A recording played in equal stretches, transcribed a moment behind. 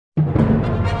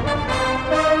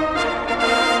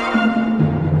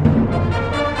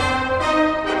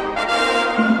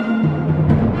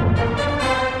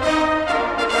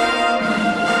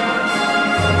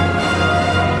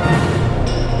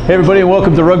Hey everybody, and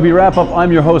welcome to Rugby Wrap Up.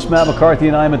 I'm your host, Matt McCarthy,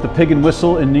 and I'm at the Pig and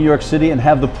Whistle in New York City and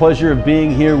have the pleasure of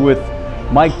being here with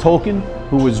Mike Tolkin,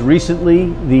 who was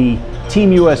recently the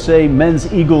Team USA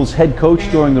Men's Eagles head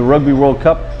coach during the Rugby World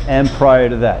Cup and prior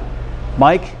to that.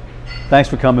 Mike, thanks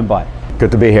for coming by.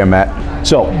 Good to be here, Matt.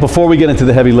 So, before we get into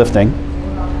the heavy lifting,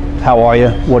 how are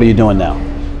you? What are you doing now?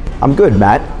 I'm good,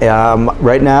 Matt.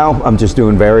 Right now, I'm just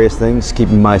doing various things,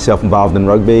 keeping myself involved in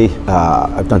rugby.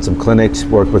 I've done some clinics,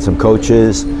 worked with some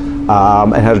coaches,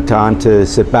 and had time to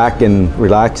sit back and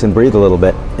relax and breathe a little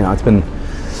bit. You know, it's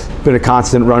been a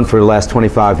constant run for the last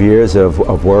 25 years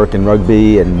of work in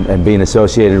rugby and being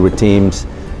associated with teams.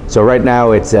 So right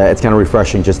now, it's kind of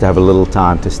refreshing just to have a little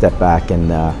time to step back and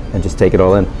just take it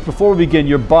all in. Before we begin,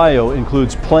 your bio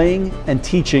includes playing and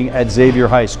teaching at Xavier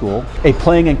High School, a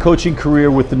playing and coaching career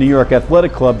with the New York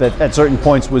Athletic Club that at certain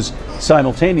points was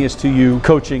simultaneous to you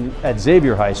coaching at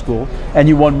Xavier High School, and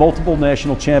you won multiple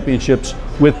national championships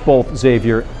with both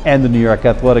Xavier and the New York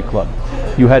Athletic Club.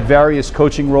 You had various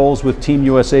coaching roles with Team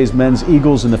USA's Men's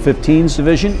Eagles in the 15s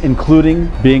division, including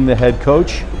being the head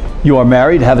coach. You are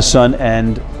married, have a son,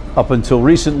 and up until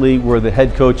recently were the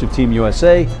head coach of Team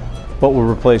USA, but were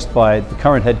replaced by the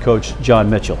current head coach, John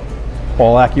Mitchell.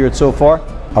 All accurate so far?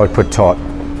 I would put taught,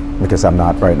 because I'm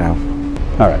not right now.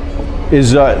 All right.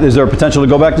 Is there a potential to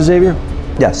go back to Xavier?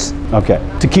 Yes. Okay.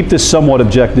 To keep this somewhat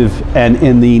objective and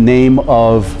in the name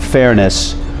of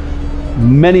fairness,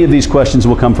 many of these questions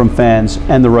will come from fans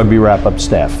and the Rugby Wrap-Up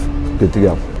staff. Good to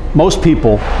go. Most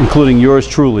people, including yours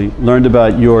truly, learned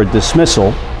about your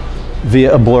dismissal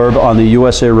via a blurb on the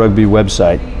USA Rugby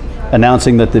website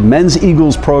announcing that the Men's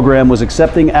Eagles program was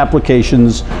accepting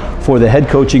applications for the head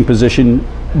coaching position,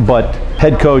 but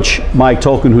head coach Mike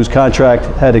Tolkin, whose contract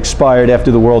had expired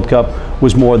after the World Cup,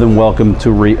 was more than welcome to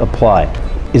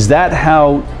reapply. Is that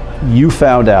how you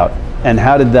found out, and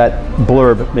how did that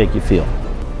blurb make you feel?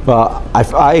 Well,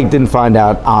 I didn't find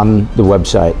out on the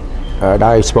website.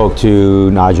 I spoke to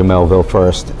Nigel Melville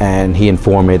first, and he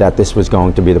informed me that this was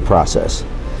going to be the process.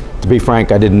 To be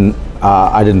frank, I didn't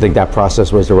think that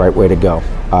process was the right way to go.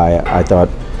 I thought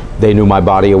they knew my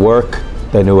body of work.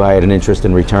 They knew I had an interest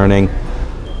in returning.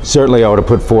 Certainly, I would have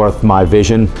put forth my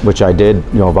vision, which I did,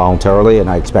 voluntarily, and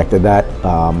I expected that.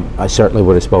 I certainly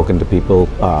would have spoken to people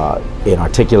in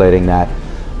articulating that.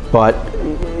 But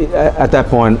at that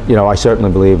point, I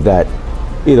certainly believe that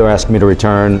either ask me to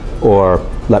return or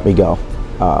let me go.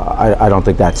 I don't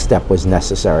think that step was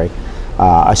necessary.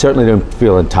 I certainly didn't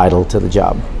feel entitled to the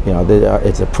job.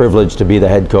 It's a privilege to be the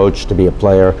head coach, to be a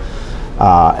player,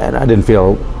 and I didn't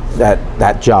feel that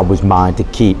that job was mine to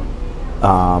keep.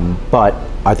 But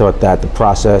I thought that the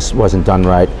process wasn't done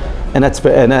right, and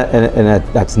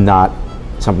that's not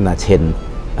something that's hidden.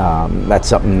 That's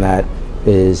something that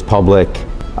is public.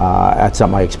 That's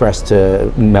something I expressed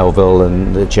to Melville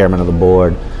and the chairman of the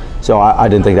board. So I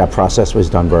didn't think that process was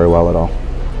done very well at all.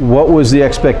 What was the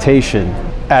expectation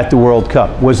at the World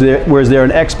Cup? Was there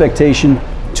an expectation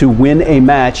to win a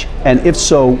match, and if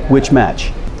so, which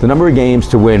match? The number of games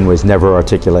to win was never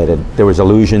articulated. There was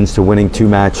allusions to winning 2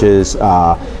 matches,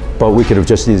 but we could have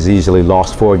just as easily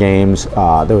lost 4 games.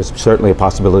 There was certainly a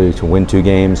possibility to win 2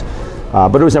 games,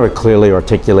 but it was never clearly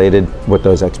articulated what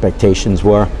those expectations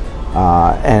were.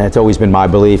 And it's always been my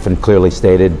belief, and clearly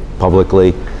stated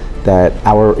publicly, that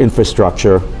our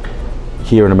infrastructure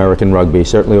here in American rugby,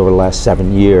 certainly over the last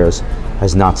 7 years,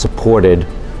 has not supported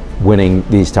winning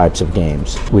these types of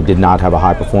games. We did not have a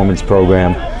high performance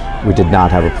program. We did not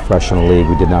have a professional league.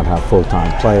 We did not have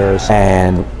full-time players.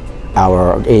 And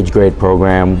our age grade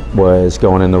program was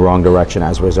going in the wrong direction,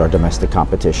 as was our domestic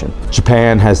competition.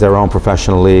 Japan has their own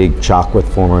professional league, chock with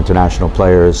former international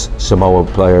players. Samoa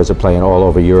players are playing all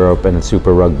over Europe and in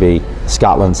Super Rugby.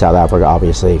 Scotland, South Africa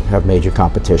obviously have major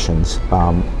competitions.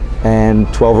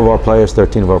 And 12 of our players,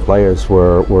 13 of our players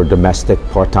were domestic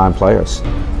part-time players.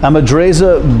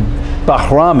 Amadreza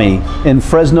Bahrami in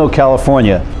Fresno,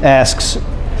 California asks,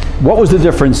 what was the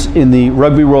difference in the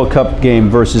Rugby World Cup game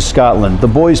versus Scotland? The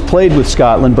boys played with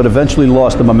Scotland, but eventually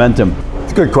lost the momentum.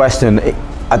 It's a good question.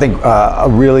 I think a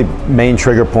really main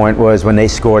trigger point was when they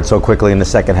scored so quickly in the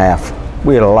second half.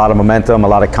 We had a lot of momentum, a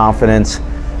lot of confidence,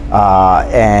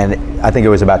 and I think it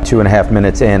was about 2.5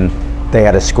 minutes in, they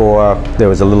had a score. There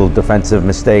was a little defensive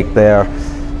mistake there.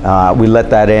 We let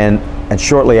that in, and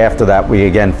shortly after that, we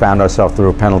again found ourselves through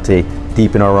a penalty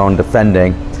deep in our own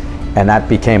defending, and that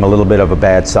became a little bit of a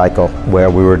bad cycle where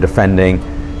we were defending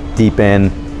deep in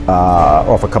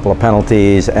off a couple of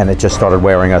penalties, and it just started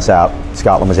wearing us out.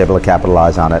 Scotland was able to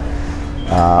capitalize on it.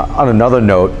 On another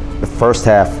note, the first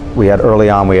half early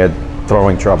on we had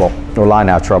throwing trouble or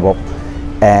line-out trouble.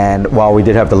 And while we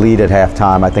did have the lead at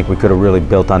halftime, I think we could have really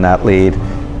built on that lead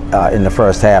in the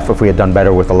first half if we had done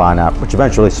better with the lineup, which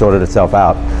eventually sorted itself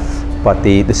out. But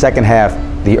the second half,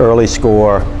 the early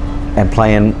score and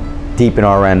playing deep in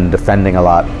our end, defending a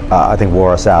lot, I think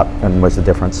wore us out and was the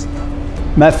difference.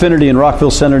 Matt Finnerty in Rockville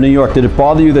Center, New York. Did it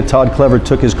bother you that Todd Clever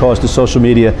took his cause to social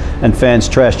media and fans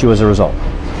trashed you as a result?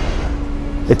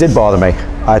 It did bother me.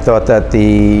 I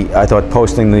thought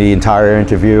posting the entire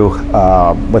interview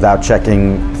without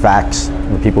checking facts,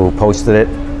 the people who posted it,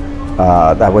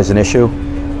 that was an issue.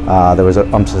 There was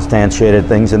unsubstantiated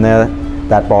things in there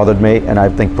that bothered me, and I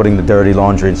think putting the dirty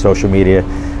laundry in social media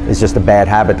is just a bad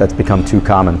habit that's become too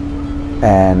common.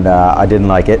 And I didn't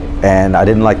like it, and I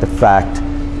didn't like the fact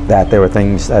that there were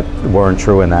things that weren't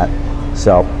true in that.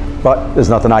 So, but there's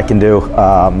nothing I can do.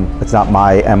 It's not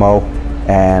my MO,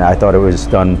 and I thought it was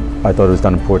done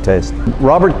in poor taste.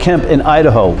 Robert Kemp in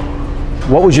Idaho.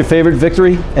 What was your favorite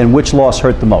victory, and which loss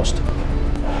hurt the most?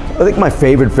 I think my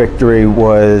favorite victory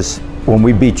was when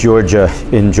we beat Georgia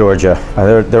in Georgia.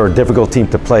 They're a difficult team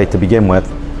to play to begin with,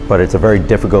 but it's a very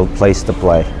difficult place to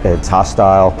play. It's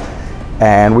hostile,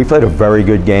 and we played a very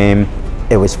good game.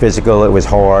 It was physical, it was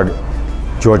hard.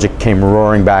 Georgia came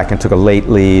roaring back and took a late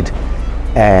lead,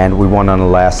 and we won on the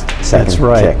last second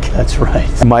kick. That's right.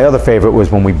 And my other favorite was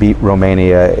when we beat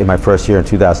Romania in my first year in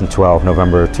 2012,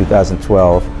 November of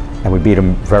 2012, and we beat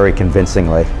them very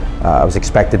convincingly. It was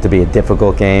expected to be a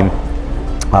difficult game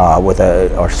with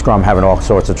our scrum having all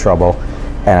sorts of trouble,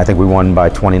 and I think we won by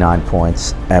 29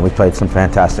 points, and we played some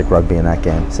fantastic rugby in that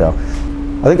game. So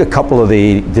I think a couple of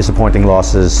the disappointing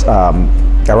losses,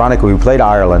 ironically, we played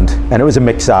Ireland, and it was a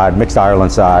mixed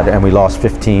Ireland side, and we lost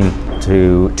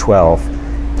 15-12.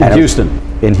 In Houston.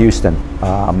 In Houston.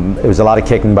 It was a lot of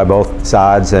kicking by both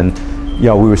sides, and we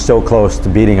were so close to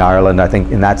beating Ireland. I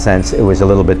think in that sense, it was a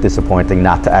little bit disappointing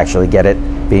not to actually get it,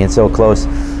 being so close.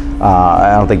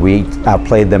 I don't think we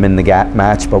outplayed them in the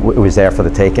match, but it was there for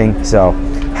the taking. So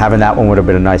having that one would have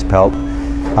been a nice pelt.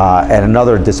 And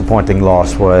another disappointing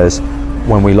loss was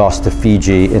when we lost to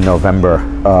Fiji in November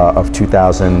of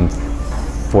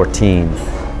 2014.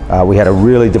 We had a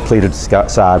really depleted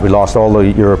side. We lost all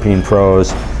the European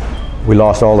pros. We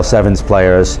lost all the sevens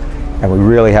players, and we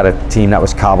really had a team that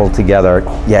was cobbled together,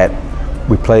 yet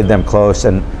we played them close,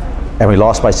 and we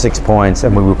lost by 6 points,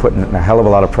 and we were putting a hell of a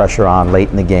lot of pressure on late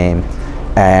in the game,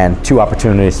 and 2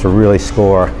 opportunities to really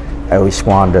score, and we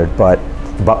squandered. But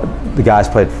the guys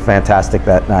played fantastic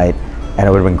that night, and it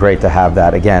would have been great to have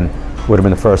that again. Would have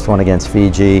been the first one against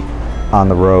Fiji on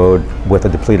the road with a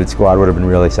depleted squad. Would have been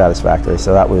really satisfactory.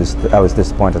 So I was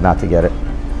disappointed not to get it.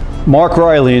 Mark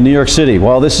Riley in New York City.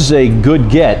 While this is a good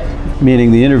get,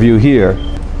 meaning the interview here,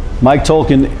 Mike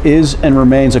Tolkin is and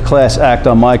remains a class act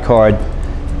on my card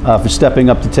for stepping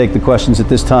up to take the questions at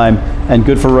this time, and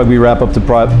good for Rugby Wrap Up to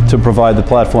provide the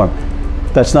platform.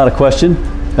 That's not a question.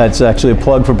 That's actually a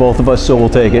plug for both of us, so we'll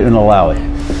take it and allow it.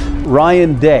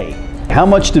 Ryan Day. How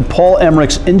much did Paul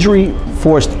Emmerich's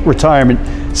injury-forced retirement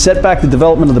set back the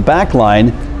development of the back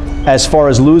line as far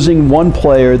as losing one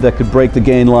player that could break the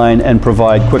gain line and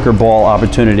provide quicker ball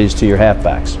opportunities to your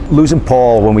halfbacks? Losing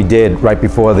Paul when we did right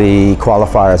before the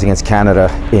qualifiers against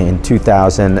Canada in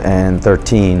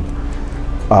 2013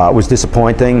 was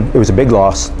disappointing. It was a big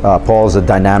loss. Paul's a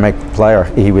dynamic player.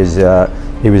 He was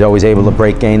always able to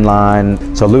break gain line,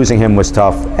 so losing him was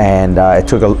tough, and it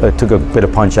took a bit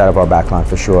of punch out of our back line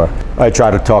for sure. I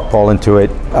tried to talk Paul into it,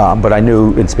 but I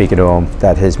knew in speaking to him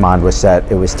that his mind was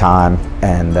set. It was time,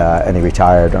 and he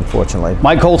retired, unfortunately.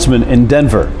 Mike Holtzman in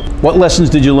Denver. What lessons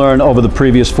did you learn over the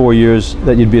previous 4 years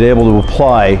that you'd be able to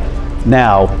apply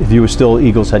now if you were still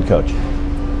Eagles head coach?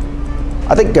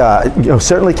 I think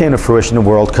certainly came to fruition in the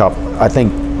World Cup. I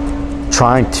think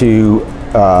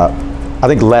I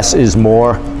think less is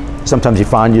more. Sometimes you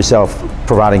find yourself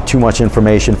providing too much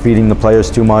information, feeding the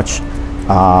players too much,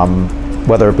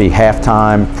 whether it be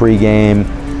halftime, pre-game,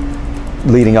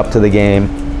 leading up to the game.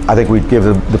 I think we'd give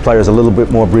the players a little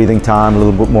bit more breathing time, a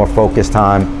little bit more focus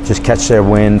time, just catch their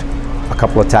wind, a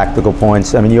couple of tactical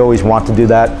points. I mean, you always want to do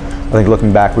that. I think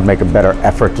looking back, we'd make a better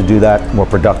effort to do that more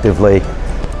productively.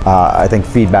 I think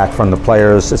feedback from the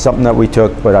players is something that we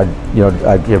took, but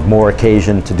I'd give more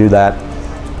occasion to do that.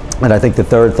 And I think the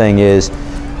third thing is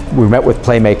we met with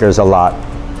playmakers a lot,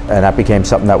 and that became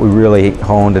something that we really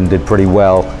honed and did pretty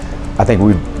well. I think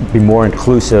we'd be more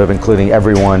inclusive, including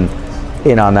everyone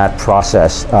in on that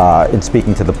process, in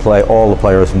speaking to all the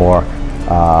players more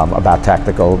about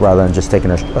tactical rather than just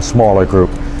taking a smaller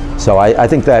group. So I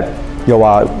think that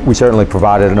we certainly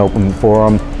provided an open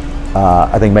forum.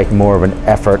 I think making more of an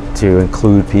effort to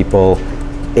include people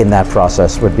in that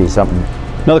process would be something.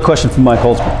 Another question from Mike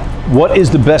Holtzman. What is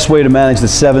the best way to manage the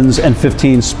 7s and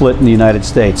 15s split in the United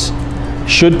States?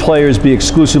 Should players be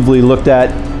exclusively looked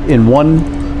at in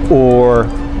one, or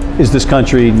is this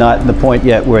country not in the point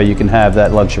yet where you can have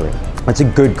that luxury? That's a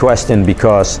good question,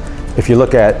 because if you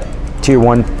look at Tier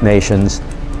 1 nations,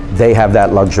 they have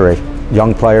that luxury.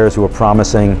 Young players who are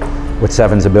promising with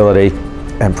sevens ability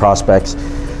and prospects,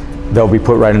 they'll be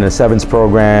put right in the sevens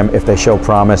program. If they show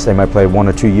promise, they might play 1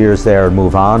 or 2 years there and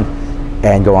move on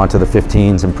and go on to the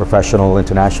 15s and professional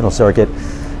international circuit.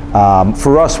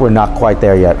 For us, we're not quite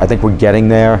there yet. I think we're getting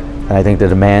there, and I think the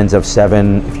demands of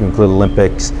 7, if you include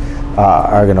Olympics,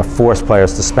 are going to force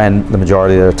players to spend the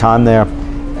majority of their time there.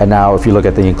 And now if you look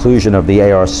at the inclusion of the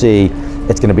ARC,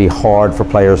 it's going to be hard for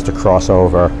players to cross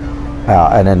over,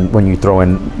 and then when you throw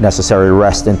in necessary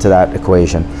rest into that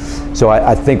equation. So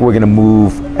I think we're going to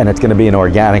move, and it's going to be an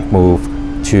organic move,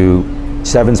 to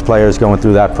sevens players going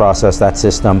through that process, that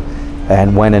system,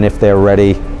 and when and if they're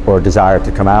ready or desire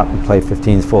to come out and play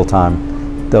 15s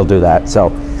full-time, they'll do that.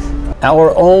 So,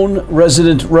 our own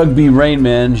resident rugby rain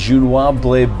man, Junois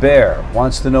Blaibert,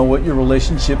 wants to know what your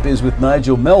relationship is with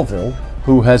Nigel Melville,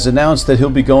 who has announced that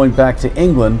he'll be going back to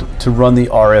England to run the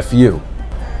RFU.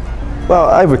 Well,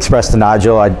 I've expressed to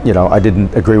Nigel, I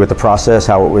didn't agree with the process,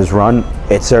 how it was run.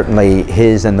 It's certainly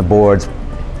his and the board's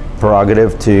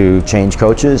prerogative to change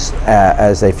coaches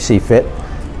as they see fit,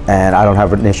 and I don't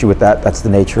have an issue with that. That's the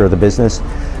nature of the business.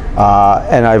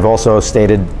 And I've also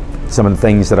stated some of the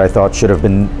things that I thought should have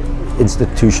been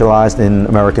institutionalized in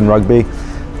American rugby.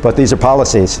 But these are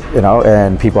policies,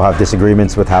 and people have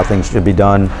disagreements with how things should be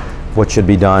done, what should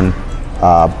be done.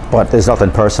 But there's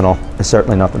nothing personal. There's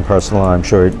certainly nothing personal, and I'm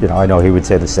sure, I know he would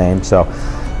say the same. So,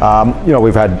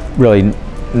 we've had really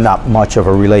not much of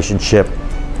a relationship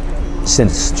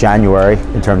since January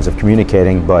in terms of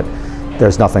communicating, but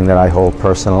there's nothing that I hold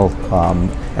personal,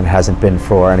 and hasn't been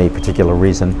for any particular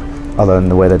reason other than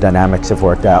the way the dynamics have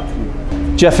worked out.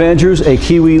 Jeff Andrews, a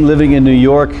Kiwi living in New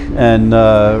York and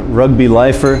rugby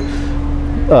lifer,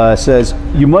 says,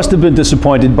 you must have been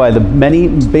disappointed by the many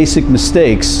basic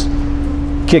mistakes,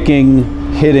 kicking,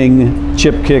 hitting,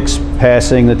 chip kicks,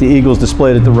 passing, that the Eagles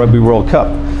displayed at the Rugby World Cup.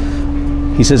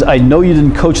 He says, I know you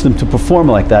didn't coach them to perform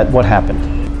like that. What happened?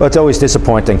 Well, it's always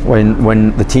disappointing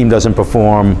when the team doesn't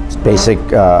perform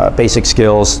basic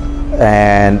skills,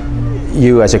 and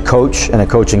you as a coach and a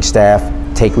coaching staff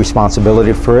take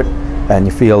responsibility for it, and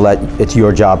you feel that it's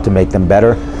your job to make them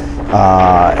better,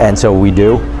 and so we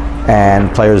do.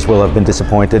 And players will have been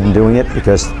disappointed in doing it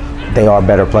because they are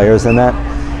better players than that.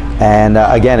 And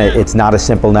again, it's not a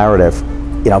simple narrative.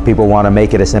 People want to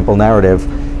make it a simple narrative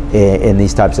in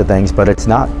these types of things, but it's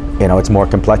not. It's more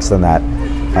complex than that.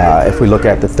 If we look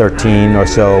at the 13 or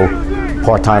so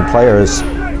part-time players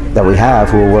that we have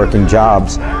who are working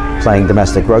jobs, playing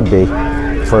domestic rugby,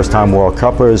 first-time World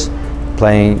Cuppers,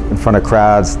 playing in front of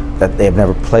crowds that they've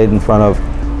never played in front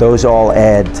of, those all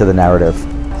add to the narrative.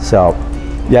 So,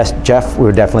 yes, Jeff, we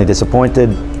were definitely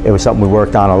disappointed. It was something we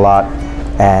worked on a lot,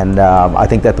 and I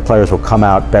think that the players will come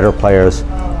out better players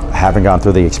having gone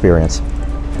through the experience.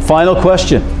 Final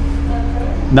question,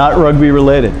 not rugby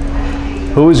related.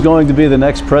 Who is going to be the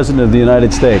next president of the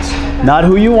United States? Not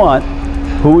who you want,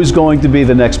 who is going to be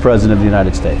the next president of the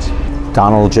United States?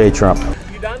 Donald J. Trump.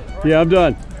 You done? Yeah, I'm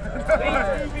done.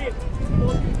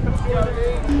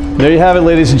 There you have it,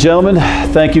 ladies and gentlemen.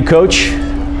 Thank you, Coach.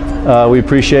 We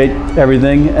appreciate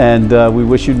everything, and we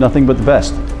wish you nothing but the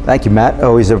best. Thank you, Matt.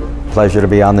 Always a pleasure to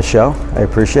be on the show. I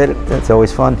appreciate it. It's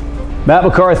always fun. Matt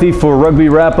McCarthy for Rugby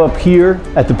Wrap Up here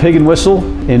at the Pig and Whistle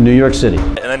in New York City.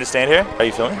 And then to stand here, are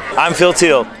you filming? I'm Phil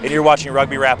Teal, and you're watching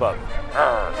Rugby Wrap Up.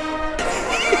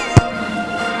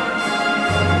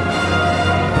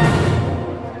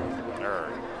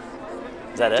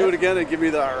 Is that it? Do it again and give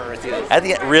me the at the end. At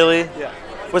the end, really? Yeah.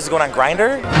 What's going on,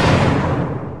 Grindr?